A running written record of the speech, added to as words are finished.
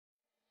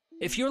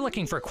If you're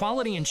looking for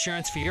quality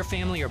insurance for your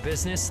family or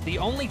business, the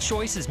only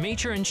choice is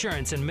Mature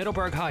Insurance in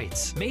Middleburg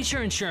Heights.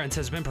 Mature Insurance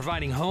has been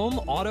providing home,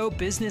 auto,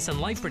 business, and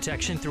life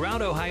protection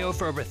throughout Ohio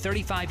for over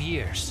 35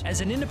 years.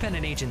 As an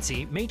independent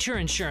agency, Mature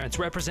Insurance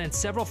represents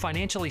several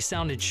financially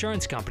sound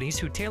insurance companies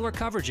who tailor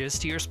coverages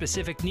to your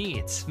specific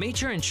needs.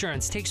 Mature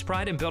Insurance takes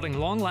pride in building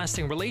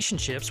long-lasting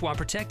relationships while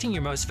protecting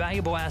your most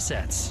valuable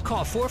assets.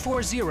 Call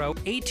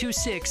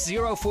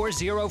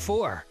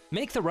 440-826-0404.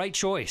 Make the right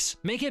choice.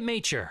 Make it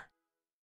Mature.